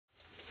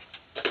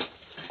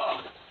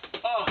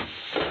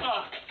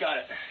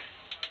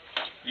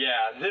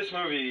Yeah, this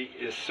movie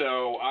is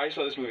so... I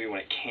saw this movie when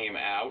it came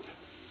out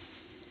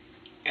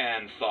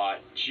and thought,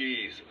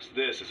 Jesus,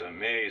 this is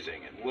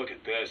amazing, and look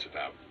at this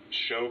about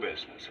show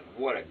business, and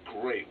what a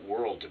great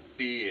world to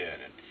be in,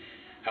 and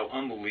how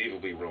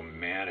unbelievably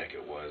romantic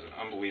it was, and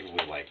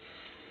unbelievably, like,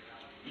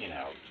 you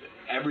know,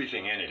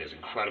 everything in it is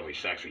incredibly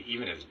sexy.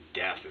 Even his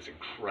death is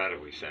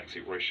incredibly sexy,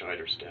 Roy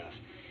Scheider's death.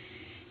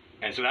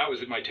 And so that was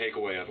my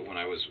takeaway of it when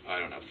I was, I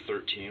don't know,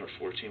 13 or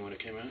 14 when it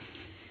came out.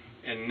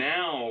 And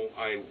now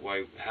I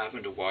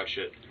happened to watch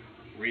it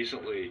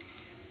recently,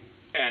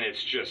 and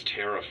it's just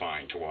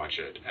terrifying to watch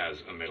it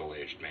as a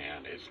middle-aged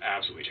man. It's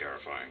absolutely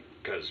terrifying,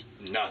 because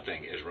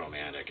nothing is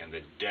romantic, and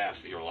the death,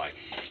 you're like,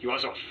 you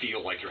also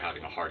feel like you're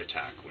having a heart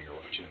attack when you're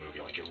watching the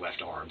movie, like your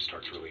left arm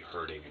starts really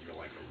hurting, and you're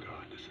like, oh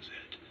God, this is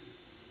it.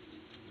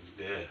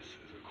 This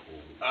is a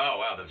cool... Oh,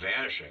 wow, The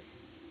Vanishing.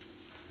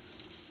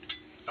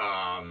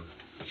 I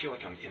feel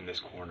like I'm in this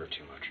corner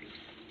too much.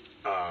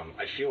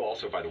 I feel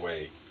also, by the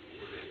way,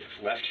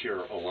 if left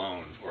here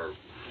alone, or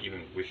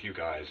even with you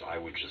guys, I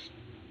would just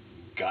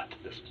gut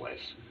this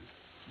place.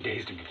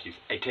 Dazed and Confused.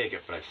 I take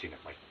it, but I've seen it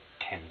like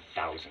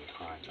 10,000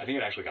 times. I think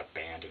it actually got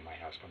banned in my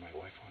house by my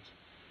wife once.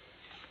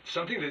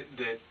 Something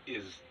that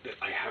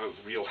I have a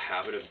real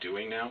habit of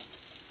doing now.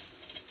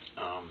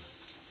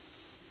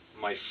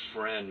 My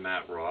friend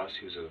Matt Ross,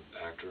 who's an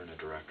actor and a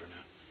director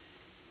now,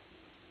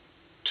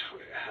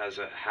 has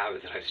a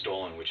habit that I've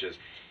stolen, which is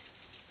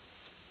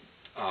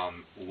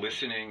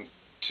listening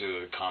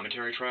to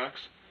commentary tracks,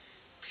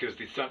 because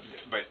the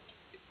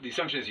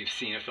assumption is you've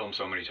seen a film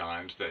so many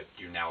times that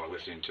you now are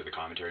listening to the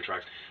commentary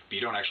tracks, but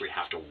you don't actually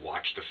have to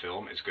watch the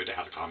film. It's good to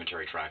have the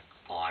commentary track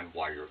on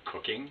while you're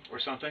cooking or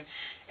something,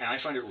 and I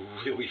find it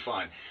really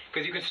fun,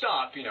 because you can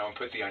stop, you know, and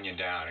put the onion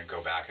down and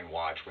go back and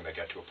watch when they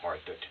get to a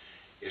part that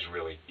is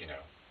really, you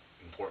know,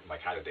 important,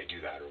 like how did they do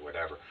that or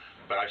whatever.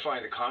 But I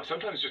find that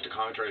sometimes just a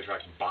commentary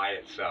track by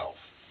itself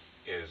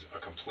is a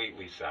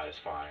completely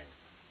satisfying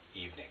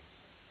evening.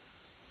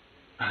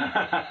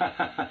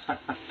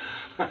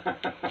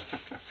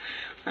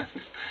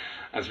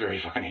 That's very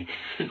funny.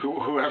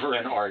 Whoever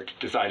in art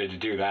decided to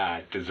do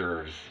that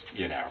deserves,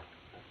 you know,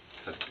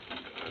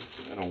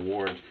 an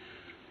award.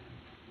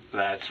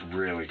 That's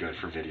really good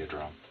for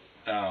Videodrome.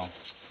 Oh,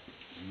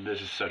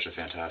 this is such a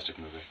fantastic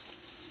movie.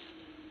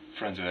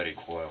 Friends of Eddie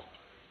Coyle.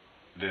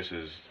 This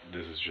is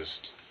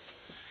just...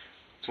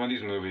 It's one of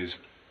these movies,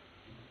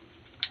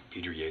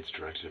 Peter Yates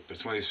directed it, but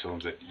it's one of these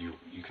films that you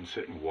can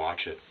sit and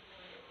watch it,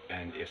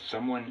 and if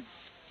someone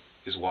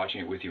is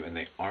watching it with you and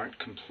they aren't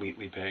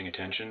completely paying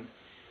attention,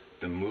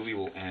 the movie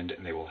will end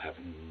and they will have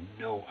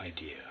no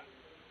idea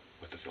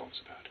what the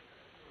film's about.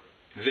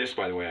 This,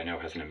 by the way, I know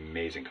has an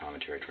amazing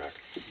commentary track.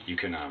 You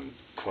can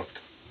cook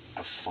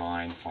a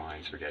fine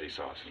spaghetti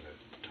sauce in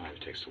the time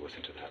it takes to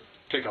listen to that.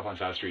 Pick Up on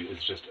South Street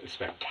is just a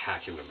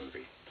spectacular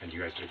movie, and you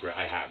guys did a great...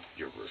 I have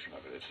your version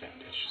of it. It's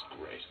fantastic. It's just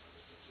great.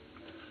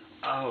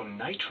 Oh,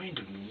 Night Train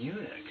to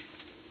Munich.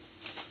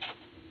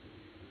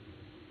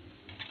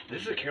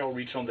 This is a Carol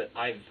Reed film that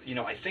I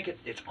think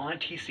it's on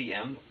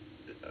TCM,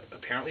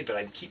 apparently, but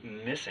I keep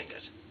missing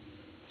it.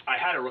 I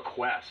had a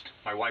request.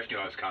 My wife knew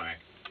I was coming.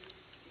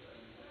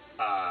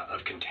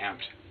 Of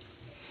Contempt.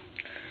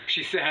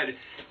 She said,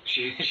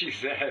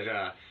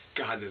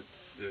 God,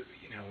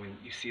 you know, when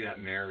you see that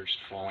marriage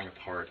falling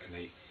apart, and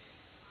they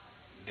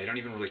don't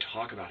even really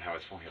talk about how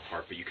it's falling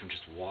apart, but you can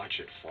just watch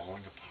it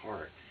falling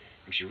apart.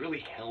 And she really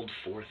held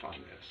forth on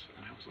this,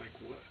 and I was like,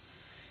 what?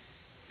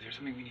 Is there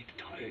something we need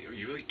to talk? Do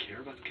you really care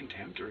about the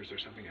Contempt, or is there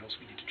something else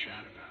we need to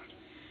chat about?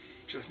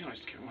 She's like, no, I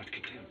just care about the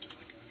Contempt. I'm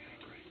like, okay,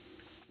 great.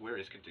 Where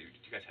is Contempt? Do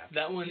you guys have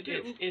that one?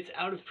 It's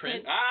out of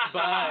print.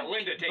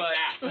 Linda, take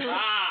that.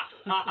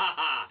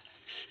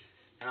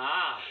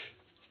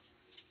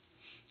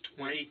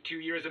 22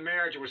 years of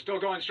marriage and we're still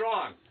going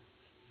strong.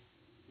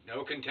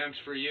 No Contempt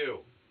for you.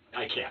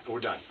 I can't. We're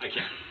done. I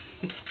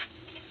can't.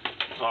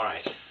 All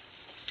right.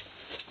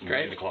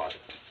 Great. In the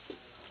closet.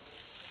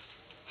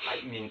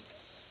 I mean,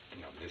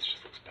 no, this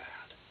just looks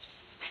bad.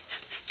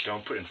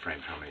 Don't put in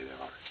frame how many there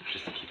are.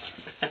 Just to keep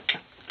it.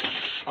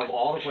 Of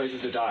all the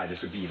places to die,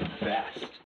 this would be the best.